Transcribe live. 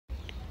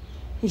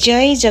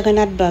जय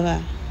जगन्नाथ बाबा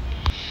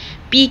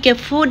पीके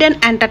food and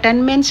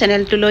entertainment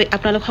channel तो लई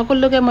आपनालोक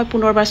सकलोके मैं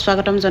पुनरबार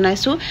स्वागतम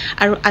जनाइछु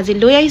आरु আজি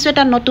লৈ আহিছো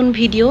এটা নতুন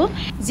ভিডিও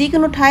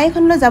যিকোনো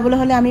ঠাইখনলৈ যাবলৈ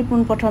হলে আমি পোন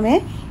প্ৰথমে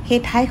সেই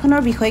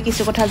ঠাইখনৰ বিষয়ে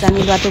কিছু কথা জানি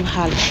লোৱাটো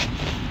ভাল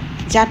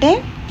যাতে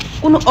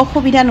কোনো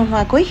অসুবিধা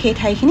নোহোৱাকৈ সেই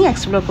ঠাইখিনি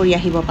এক্সপ্লোৰ কৰি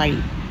আহিব পাৰি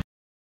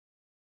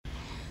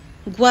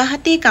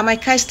গুৱাহাটী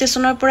কামাখ্যা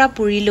ষ্টেচনৰ পৰা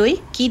পুৰীলৈ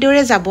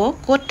কিদৰে যাব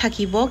ক'ত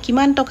থাকিব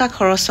কিমান টকা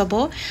খৰচ হ'ব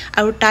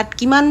আৰু তাত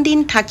কিমান দিন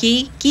থাকি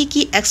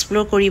কি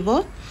এক্সপ্লোৰ কৰিব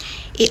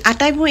এই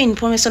আটাইবোৰ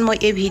ইনফৰমেশন মই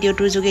এই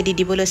ভিডিওটোৰ যোগেদি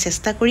দিবলৈ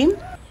চেষ্টা কৰিম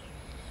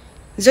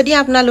যদি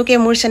আপোনালোকে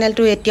মোৰ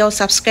চেনেলটো এতিয়াও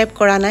সাবস্ক্ৰাইব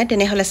কৰা নাই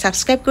তেনেহলে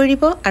সাবস্ক্ৰাইব কৰি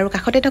দিব আৰু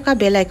কাষতে থকা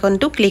বেল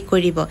আইকনটো ক্লিক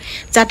কৰি দিব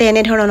যাতে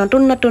এনে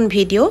ধৰণৰ নতুন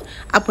ভিডিও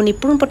আপুনি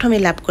পোনপ্ৰথমে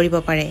লাভ কৰিব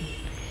পাৰে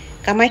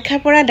কামাখ্যাৰ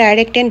পৰা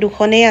ডাইৰেক্ট ট্ৰেইন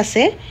দুখনেই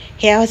আছে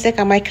হেয়া হৈছে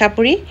কামাখ্যা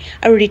পুৰী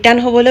আৰু ৰিটাৰ্ণ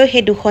হ'বলৈ হে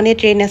দুখনে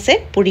ট্ৰেইন আছে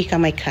পুৰী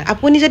কামাখ্যা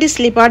আপুনি যদি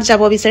স্লিপাৰত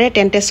যাব বিচাৰে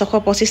তেন্তে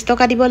 625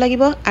 টকা দিব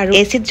লাগিব আৰু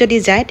এচিত যদি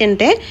যায়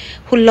তেন্তে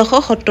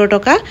 1670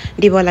 টকা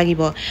দিব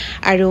লাগিব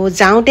আৰু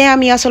যাওঁতে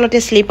আমি আসলতে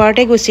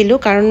স্লিপাৰতে গৈছিলো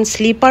কাৰণ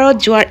স্লিপাৰত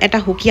যোৱাৰ এটা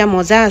হুকিয়া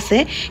মজা আছে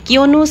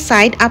কিয়নো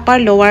সাইড আপাৰ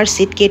লোৱাৰ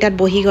সিট কেইটাত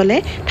বহি গলে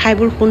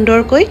ঠাইবোৰ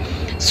সুন্দৰকৈ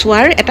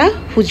সোৱাৰ এটা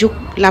সুযোগ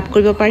লাভ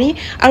কৰিব পাৰি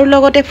আৰু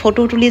লগতে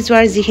ফটো তুলি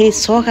যোৱাৰ যিখিনি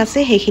শখ আছে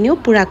সেইখিনিও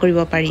পুৰা কৰিব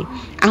পাৰি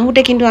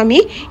আহুতে কিন্তু আমি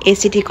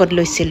এচি টিকট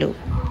লৈছিলো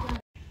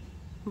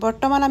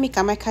বৰ্তমান আমি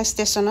কামাখ্যা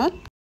ষ্টেচনত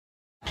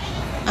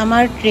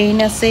আমাৰ ট্ৰেইন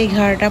আছে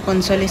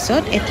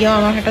 11:45ত এতিয়াও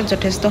আমাৰ হাতত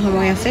যথেষ্ট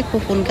সময় আছে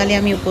খুব সোনকালে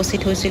আমি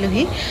উপস্থিত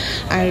হৈছিলোহি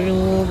আৰু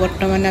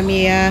বৰ্তমান আমি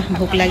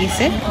ভোক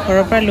লাগিছে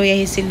ঘৰৰ পৰা লৈ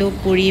আহিছিলো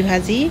পুৰি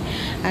ভাজি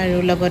আৰু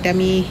লগতে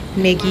আমি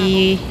মেগি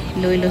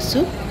লৈ লৈছো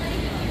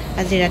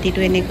আজি ৰাতিটো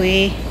এনেকৈ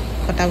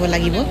কটাব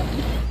লাগিব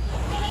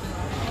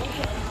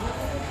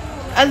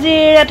আজি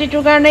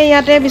ৰাতিটোৰ কাৰণে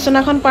ইয়াতে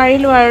বিছনাখন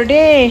পাৰিলো আৰু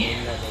দেই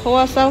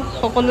হোৱা চাও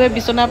সকলোৱে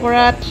বিছনা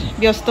পৰাত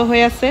ব্যস্ত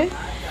হৈ আছে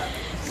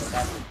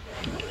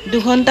 2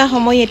 ঘণ্টা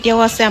সময় এতিয়াও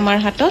আছে আমাৰ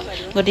হাতত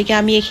গতিকে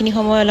আমি এইখিনি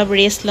সময় অলপ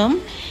ৰেষ্ট লম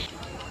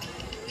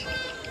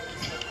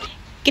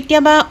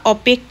কেতিয়াবা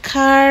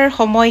অপেক্ষাৰ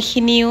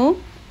সময়খিনিও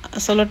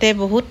আসলতে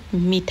বহুত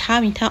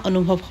মিঠা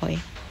অনুভৱ হয়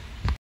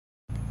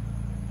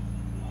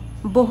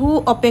বহু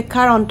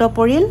অপেক্ষাৰ অন্ত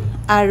পৰিল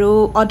আৰু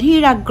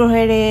অধীৰ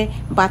আগ্ৰহেৰে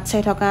বাট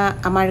চাই থকা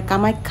আমাৰ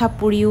কামাখ্যা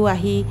পুৰীও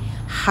আহি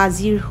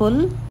হাজিৰ হ'ল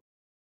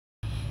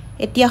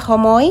এতিয়া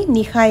সময়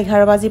নিশা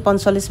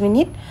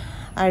 11:45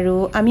 আৰু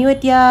আমিও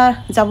এতিয়া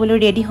যাবলৈ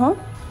ৰেডি হওঁ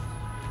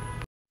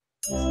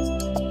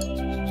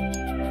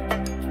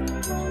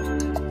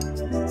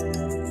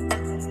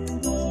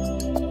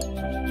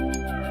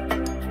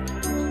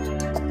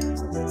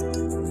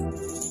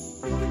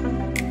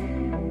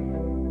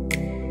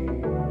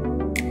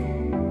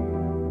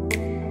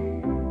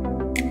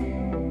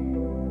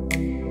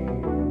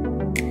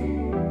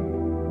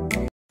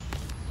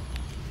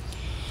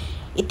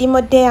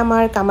ইতিমধ্যে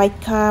আমাৰ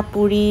কামাখ্যা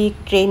পুৰী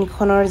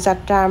ট্ৰেইনখনৰ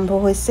যাত্ৰা আৰম্ভ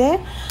হৈছে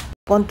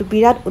মনটো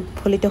বিৰাট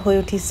উৎফুল্লিত হৈ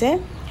উঠিছে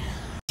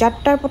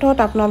যাত্ৰাৰ পথত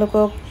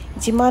আপোনালোকক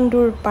যিমান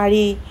দূৰ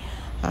পাৰি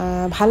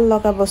ভাল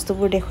লগা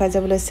বস্তুবোৰ দেখুৱাই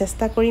যাবলৈ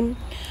চেষ্টা কৰিম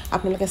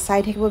আপোনালোকে চাই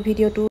থাকিব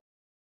ভিডিওটো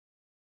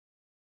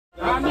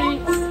আমি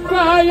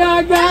কায়া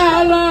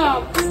গেলাম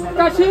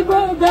কাশিব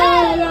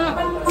গেলা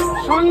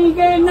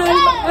সঙ্গে নাই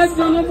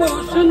একজন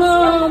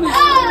বৈষ্ণব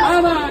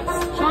আমার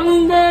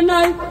সঙ্গে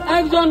নাই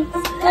একজন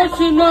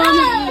বৈষ্ণব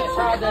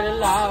সাদের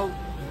লাউ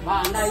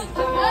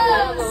বানাইতে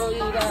মোরে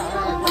বইরা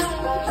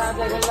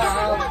সাদের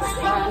লাউ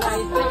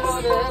বানাইতে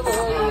মোরে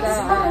বইরা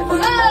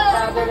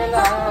সাদের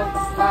লাউ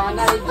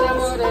বানাইতে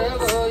মোরে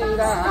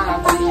বইরা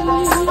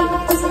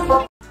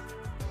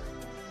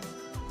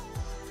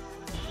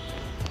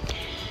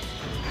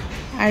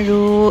আৰু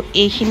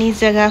এইখিনি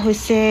জায়গা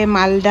হৈছে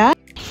মালদা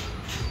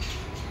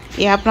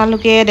এই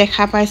আপোনালোকে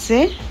দেখা পাইছে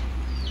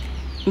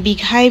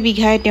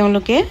বিঘাই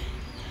তেওঁলোকে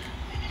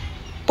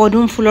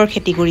পদুম ফুলৰ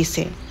খেতি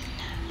কৰিছে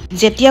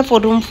যেতিয়া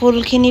পদুম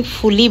ফুলখিনি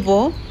ফুলিব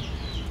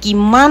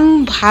কিমান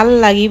ভাল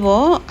লাগিব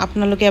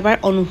আপোনালোকে এবাৰ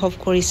অনুভৱ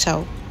কৰি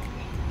চাওক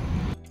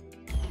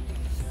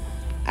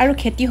আৰু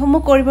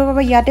খেতিসমূহ কৰিবৰ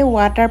বাবে ইয়াতে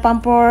ৱাটাৰ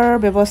পাম্পৰ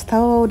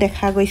ব্যৱস্থাও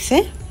দেখা গৈছে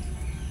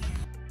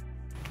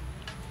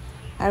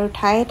আৰু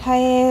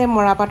ঠায়ে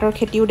মৰাপাটৰ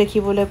খেতিও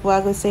দেখিবলৈ পোৱা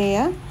গৈছে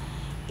এয়া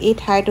এই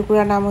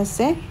ঠাইটুকুৰাৰ নাম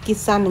হৈছে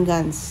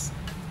কিষানগঞ্জ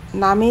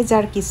নামেই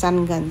যাৰ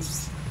কিষানগঞ্জ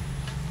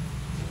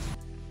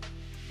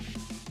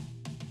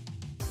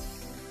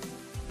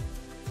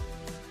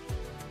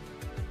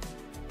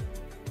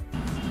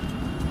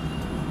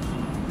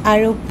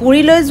আৰু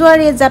পুৰীলৈ যোৱাৰ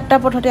এই যাত্ৰা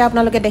পথতে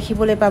আপোনালোকে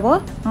দেখিবলৈ পাব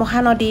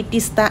মহানদী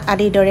তিস্তা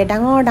আদিৰ দৰে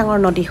ডাঙৰ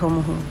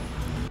নদীসমূহ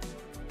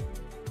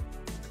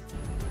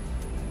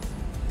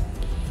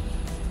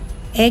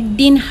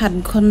একদিন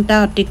 7 ঘণ্টা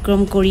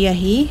অতিক্ৰম কৰি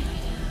আহি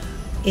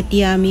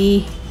এতিয়া আমি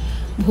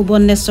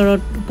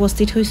ভুৱনেশ্বৰত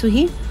উপস্থিত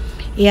হৈছোহি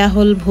এয়া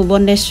হ'ল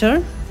ভুৱনেশ্বৰ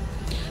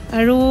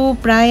আৰু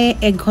প্ৰায়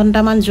 1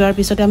 ঘণ্টামান যোৱাৰ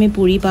পিছতে আমি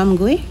পুৰী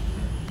পামগৈ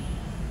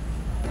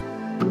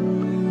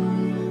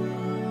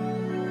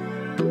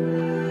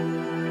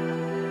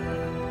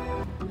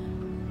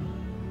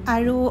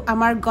আৰু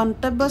আমাৰ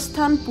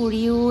গন্তব্যস্থান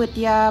পুৰীও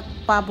এতিয়া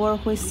পাবৰ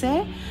হৈছে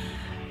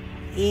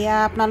এয়া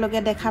আপোনালোকে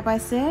দেখা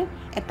পাইছে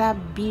এটা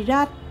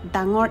বিৰাট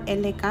ডাঙৰ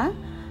এলেকা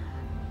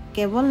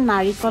কেৱল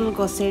নাৰিকল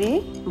গছেৰে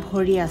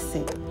ভৰি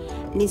আছে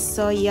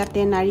নিশ্চয়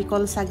ইয়াতে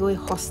নাৰিকল চাগৈ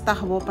সস্তা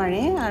হ'ব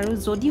পাৰে আৰু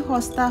যদি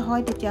সস্তা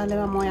হয় তেতিয়াহ'লে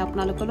মই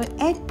আপোনালোকলৈ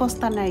এক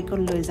বস্তা নাৰিকল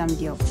লৈ যাম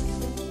দিয়ক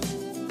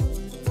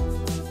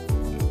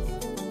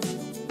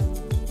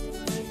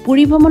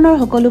পুৰী ভ্ৰমণৰ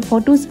সকলো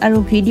ফটোজ আৰু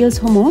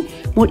ভিডিঅ'ছসমূহ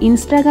মোৰ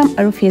ইনষ্টাগ্ৰাম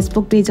আৰু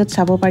ফেচবুক পেজত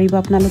চাব পাৰিব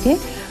আপোনালোকে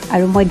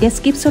আৰু মই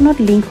ডেছক্ৰিপশ্যনত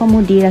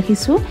লিংকসমূহ দি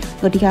ৰাখিছোঁ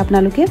গতিকে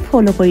আপোনালোকে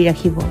ফ'ল' কৰি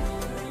ৰাখিব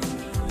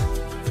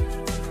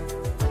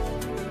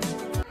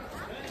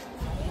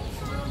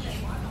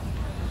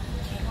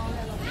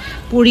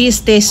পুৰী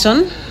ষ্টেচন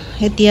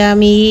এতিয়া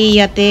আমি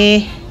ইয়াতে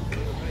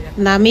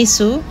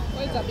নামিছোঁ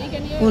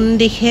কোন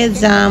দিশে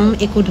যাম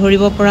একো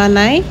ধৰিব পৰা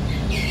নাই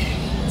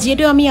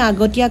যেহেতু আমি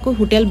আগতীয়াকৈ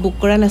হোটেল বুক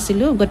কৰা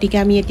নাছিলোঁ গতিকে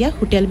আমি এতিয়া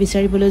হোটেল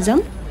বিচাৰিবলৈ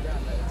যাম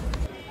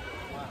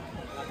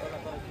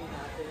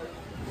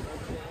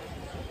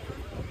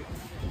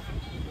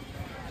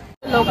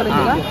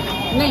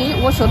नहीं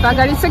वो छोटा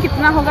गाड़ी से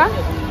कितना होगा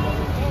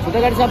छोटा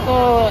गाड़ी से आप तो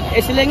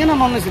एसी लेंगे ना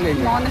नॉन एसी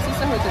लेंगे नॉन एसी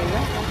से हो जाएगा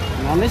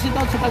नॉन एसी तो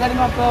छोटा गाड़ी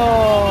में आपको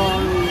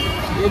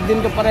एक दिन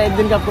के ऊपर एक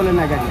दिन का आपको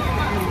लेना है गाड़ी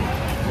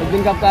एक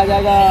दिन का आपका आ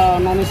जाएगा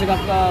नॉन एसी का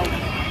आपका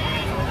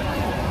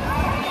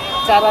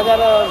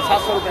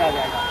 4,700 रुपये आ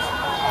जाएगा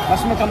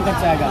बस में कम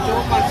खर्चा आएगा जो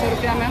 500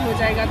 रुपया में हो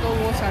जाएगा तो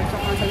वो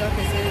 5,500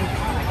 कैसे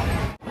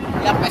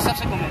आपका हिसाब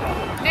से कमेगा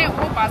नहीं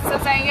वो बस से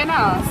जाएंगे ना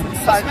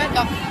बस में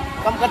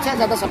कम खर्चा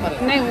ज़्यादा सफर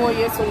है नहीं वो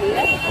ये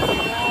सुनिए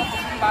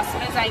बस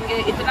में जाएंगे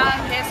इतना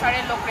ढेर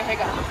सारे लोग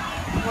रहेगा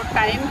वो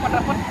टाइम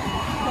फटाफट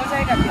हो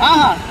जाएगा हाँ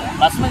हाँ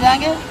बस में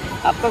जाएंगे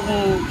आपको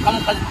कम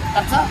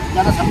खर्चा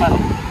ज़्यादा सफर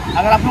है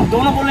अगर आप लोग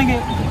दोनों बोलेंगे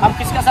हम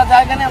किसके साथ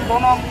जाएंगे ना हम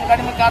दोनों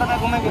गाड़ी में कार में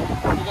घूमेंगे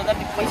तो ज़्यादा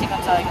पैसे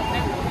खर्चा आएगा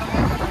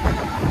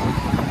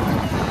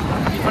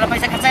थोड़ा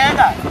पैसा खर्चा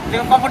आएगा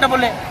लेकिन कम्फर्टेबल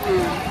है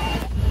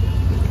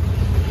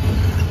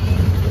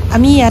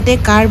আমি ইয়াতে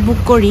কাৰ বুক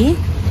কৰি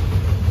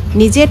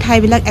নিজে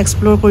ঠাইবিলাক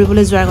এক্সপ্লোৰ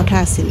কৰিবলৈ যোৱাৰ কথা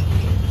আছিল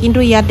কিন্তু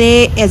ইয়াতে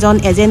এজন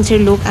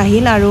এজেন্সিৰ লোক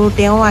আহিল আৰু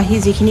তেওঁ আহি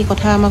যিখিনি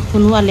কথা আমাক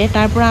শুনোৱালে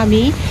তাৰ পৰা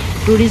আমি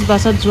টুৰিষ্ট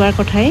বাছত যোৱাৰ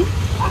কথাই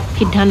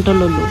সিদ্ধান্ত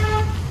ল'লোঁ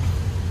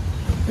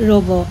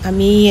ৰ'ব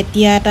আমি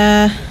এতিয়া এটা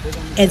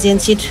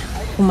এজেন্সিত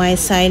সোমাই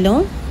চাই লওঁ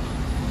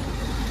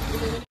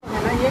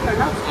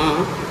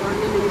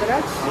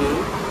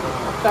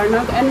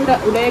कर्नाटक एंड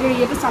उदयगिरी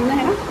ये तो सामने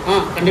है ना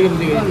हाँ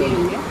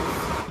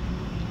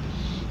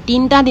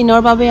তিনিটা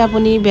দিনৰ বাবে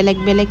আপুনি বেলেগ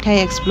বেলেগ ঠাই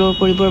এক্সপ্লোৰ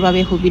কৰিবৰ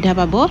বাবে সুবিধা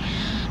পাব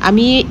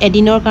আমি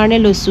এদিনৰ কাৰণে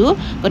লৈছোঁ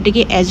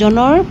গতিকে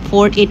এজনৰ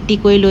 480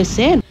 কৈ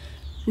লৈছে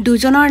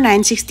দুজনৰ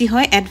 960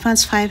 হয় এডভান্স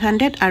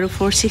 500 আৰু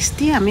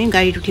 460 আমি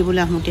গাড়ীত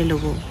উঠিবলৈ আহোঁতে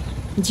ল'ব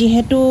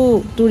যিহেতু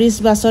টুৰিষ্ট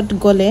বাছত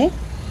গ'লে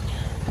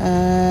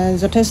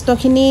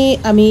যথেষ্টখিনি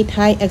আমি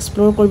ঠাই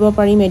এক্সপ্লোৰ কৰিব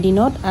পাৰিম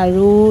এদিনত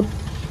আৰু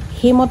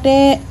সেইমতে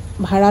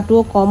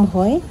ভাড়াটোও কম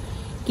হয়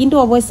কিন্তু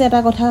অৱশ্যে এটা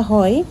কথা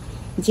হয়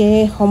যে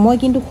সময়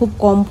কিন্তু খুব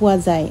কম পোৱা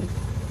যায়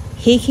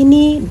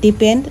সেইখিনি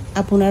ডিপেন্ড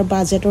আপোনাৰ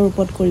বাজেটৰ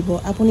ওপৰত কৰিব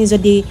আপুনি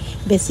যদি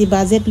বেছি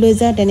বাজেট লৈ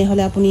যায়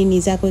তেনেহলে আপুনি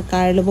নিজাকৈ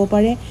কাৰ ল'ব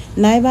পাৰে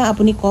নাইবা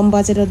আপুনি কম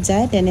বাজেটত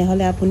যায়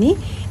তেনেহলে আপুনি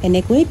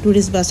এনেকৈ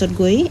টুৰিষ্ট বাছত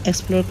গৈ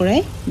এক্সপ্লোৰ কৰাই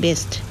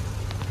বেষ্ট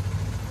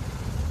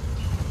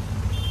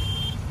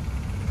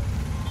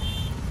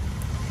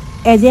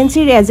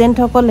এজেন্সিৰ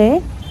এজেন্টসকলে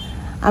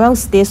আমাক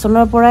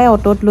ষ্টেচনৰ পৰাই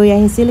অটোত লৈ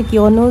আহিছিল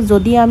কিয়নো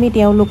যদি আমি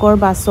তেওঁলোকৰ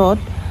বাছত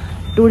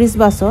টুৰিষ্ট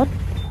বাছত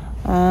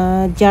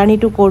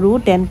জাৰ্নিটো কৰোঁ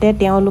তেন্তে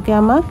তেওঁলোকে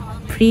আমাক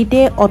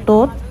ফ্ৰীতে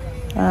অটোত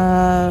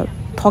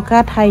থকা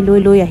ঠাইলৈ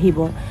লৈ আহিব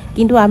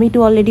কিন্তু আমিতো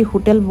অলৰেডি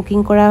হোটেল বুকিং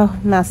কৰা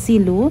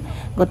নাছিলোঁ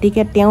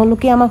গতিকে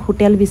তেওঁলোকে আমাক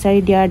হোটেল বিচাৰি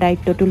দিয়াৰ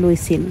দায়িত্বটো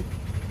লৈছিল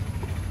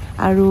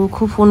আৰু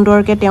খুব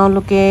সুন্দৰকৈ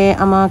তেওঁলোকে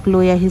আমাক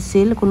লৈ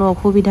আহিছিল কোনো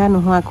অসুবিধা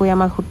নোহোৱাকৈ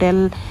আমাক হোটেল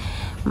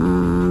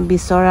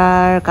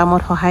বিচৰাৰ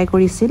কামত সহায়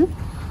কৰিছিল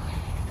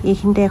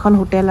এইখিনিতে এখন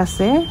হোটেল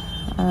আছে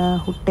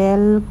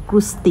হোটেল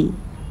ক্ৰুষ্টি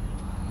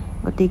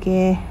গতিকে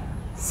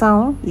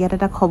চাওঁ ইয়াত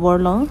এটা খবৰ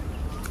লওঁ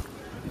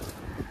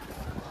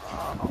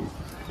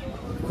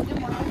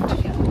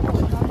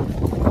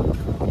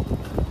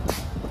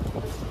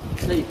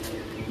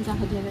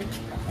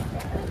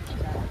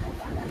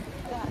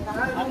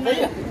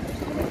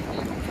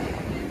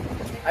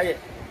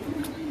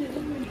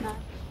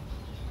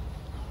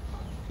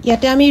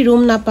ইয়াতে আমি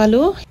ৰুম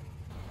নাপালোঁ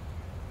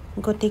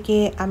গতিকে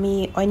আমি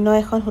অন্য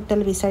এখন হোটেল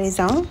বিচাৰি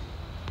যাওঁ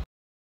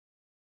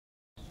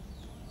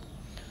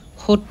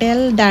হোটেল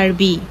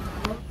ডাৰ্বি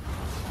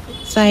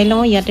চাই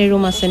লওঁ ইয়াতে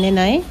ৰুম আছেনে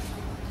নাই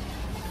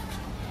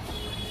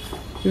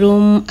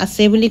ৰুম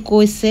আছে বুলি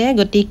কৈছে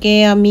গতিকে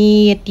আমি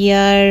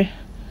এতিয়াৰ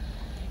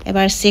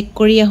এবাৰ চেক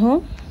কৰি আহোঁ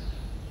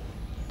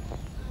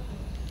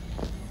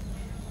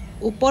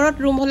ওপৰত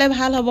ৰুম হ'লে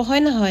ভাল হ'ব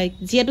হয় নহয়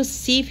যিহেতু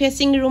সি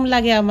ফেচিং ৰুম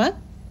লাগে আমাক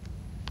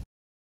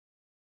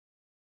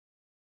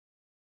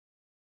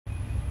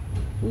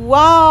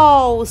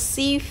ৱাও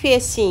সি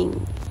ফেচিং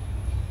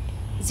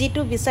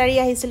যিটো বিচাৰি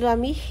আহিছিলোঁ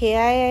আমি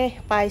সেয়াই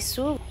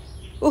পাইছোঁ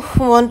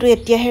মনটো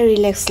এতিয়াহে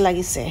ৰিলেক্স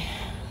লাগিছে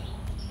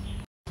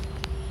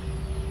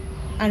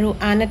আৰু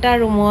আন এটা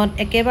ৰুমত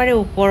একেবাৰে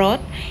ওপৰত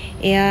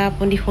এয়া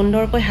আপুনি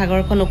সুন্দৰকৈ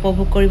সাগৰখন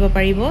উপভোগ কৰিব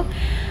পাৰিব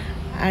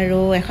আৰু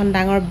এখন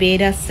ডাঙৰ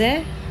বেড আছে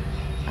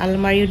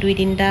আলমাৰিও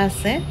 2-3টা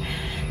আছে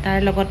তাৰ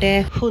লগতে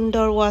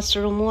সুন্দৰ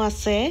ৱাশৰুমো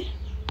আছে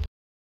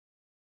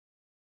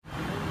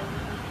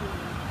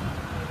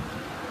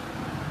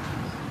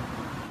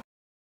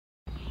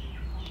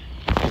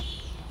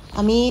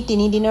আমি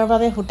 3 দিনৰ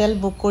বাবে হোটেল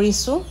বুক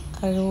কৰিছো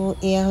আৰু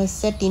এয়া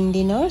হৈছে 3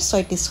 দিনৰ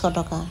 3600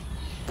 টকা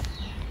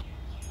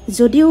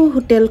যদিও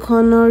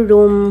হোটেলখনৰ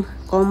ৰুম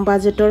কম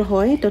বাজেটৰ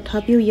হয়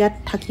তথাপিও ইয়াত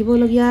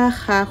থাকিবলগীয়া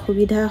খা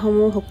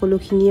সুবিধাসমূহ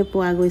সকলোখিনিয়ে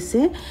পোৱা গৈছে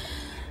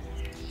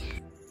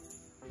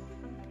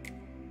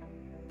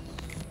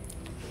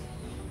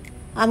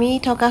আমি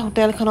থকা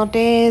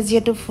হোটেলখনতে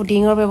যেটো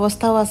ফুডিংৰ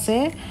ব্যৱস্থাও আছে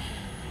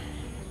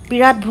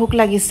বিৰাট ভোক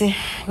লাগিছে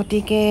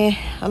গতিকে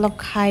অলপ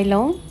খাই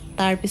লওঁ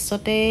তাৰ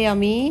পিছতে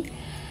আমি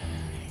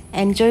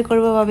এনজয়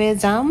কৰিবৰ বাবে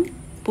যাম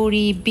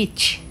পুৰী বিচ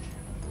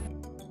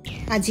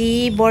আজি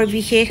বৰ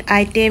বিশেষ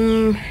আইটেম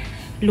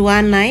লোৱা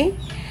নাই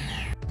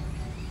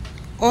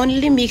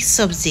ओनली मिक्स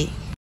सब्जी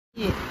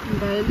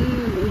दाल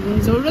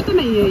ज़रूरत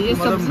नहीं है ये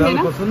सब्जी है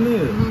ना पसंद नहीं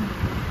है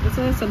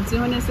ऐसे सब्जी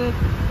होने से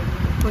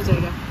हो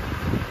जाएगा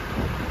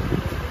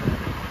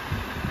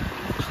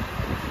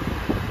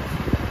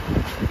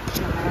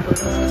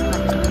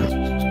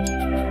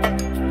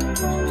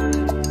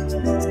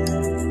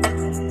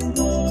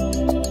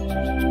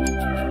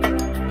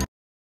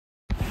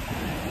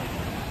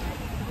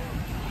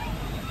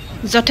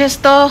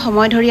যথেষ্ট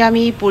সময় ধৰি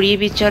আমি পুৰী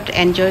বিচত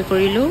এনজয়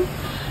কৰিলো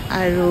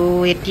আৰু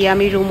এতিয়া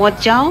আমি ৰুমত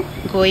যাওঁ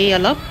গৈ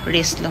অলপ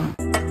ৰেষ্ট লম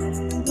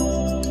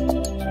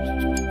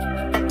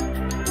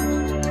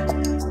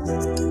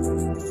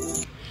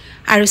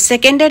আৰু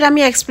সেকেন্ডত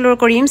আমি এক্সপ্লোৰ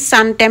কৰিম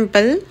সান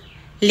temple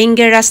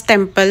Lingaraj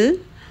temple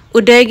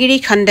Udayagiri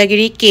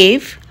খণ্ডগিৰি cave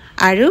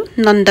আৰু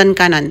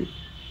নন্দনকানন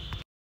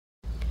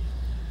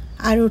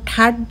আৰু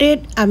থাৰ্ড ডেত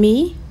আমি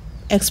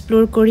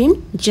এক্সপ্লোৰ কৰিম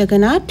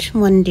জগন্নাথ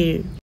মন্দিৰ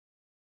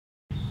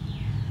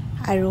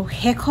আৰু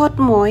শেষত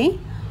মই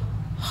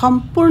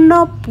সম্পূৰ্ণ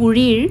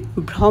পুৰীৰ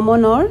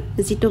ভ্ৰমণৰ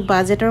যেটো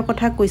বাজেটৰ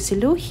কথা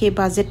কৈছিলো সেই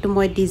বাজেটটো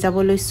মই দি যাব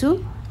লৈছো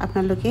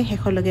আপোনালোকে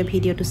শেষলৈকে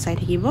ভিডিওটো চাই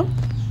থাকিব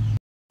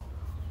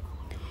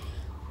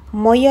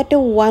মই ইয়াতে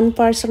 1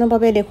 পাৰ্সনৰ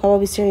বাবে দেখাব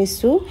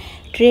বিচাৰিছো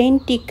train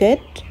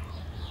ticket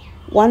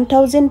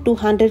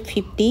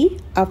 1250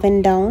 up and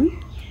down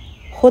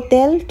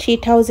hotel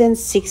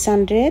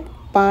 3600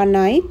 per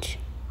night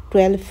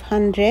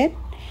 1200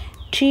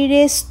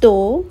 3-day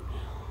stay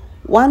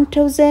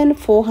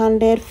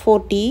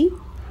 1440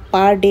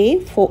 per day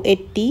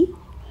 480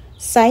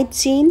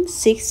 sightseeing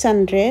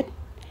 600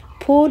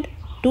 food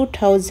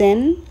 2000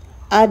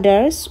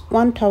 others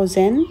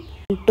 1000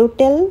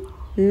 total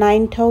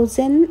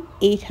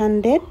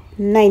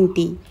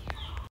 9890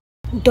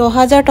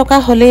 10000 টকা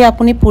হলে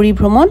আপুনি পুৰী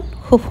ভ্ৰমণ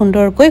খুব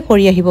সুন্দৰকৈ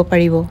কৰি আহিব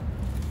পাৰিব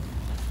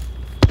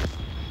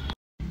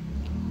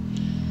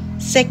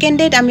সেকেন্ড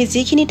ডেট আমি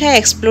যিখিনি ঠাই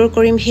এক্সপ্লোৰ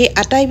কৰিম হে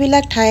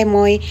আটাইবিলাক ঠাই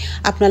মই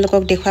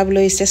আপোনালোকক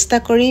দেখাবলৈ চেষ্টা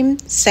কৰিম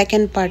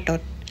সেকেন্ড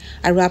পাৰ্টত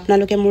আৰু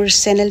আপোনালোকে মোৰ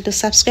চেনেলটো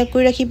সাবস্ক্ৰাইব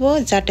কৰি ৰাখিব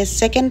যাতে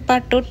সেকেন্ড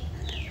পাৰ্টত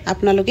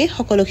আপোনালোকে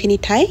সকলোখিনি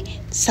ঠাই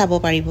চাব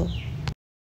পাৰিব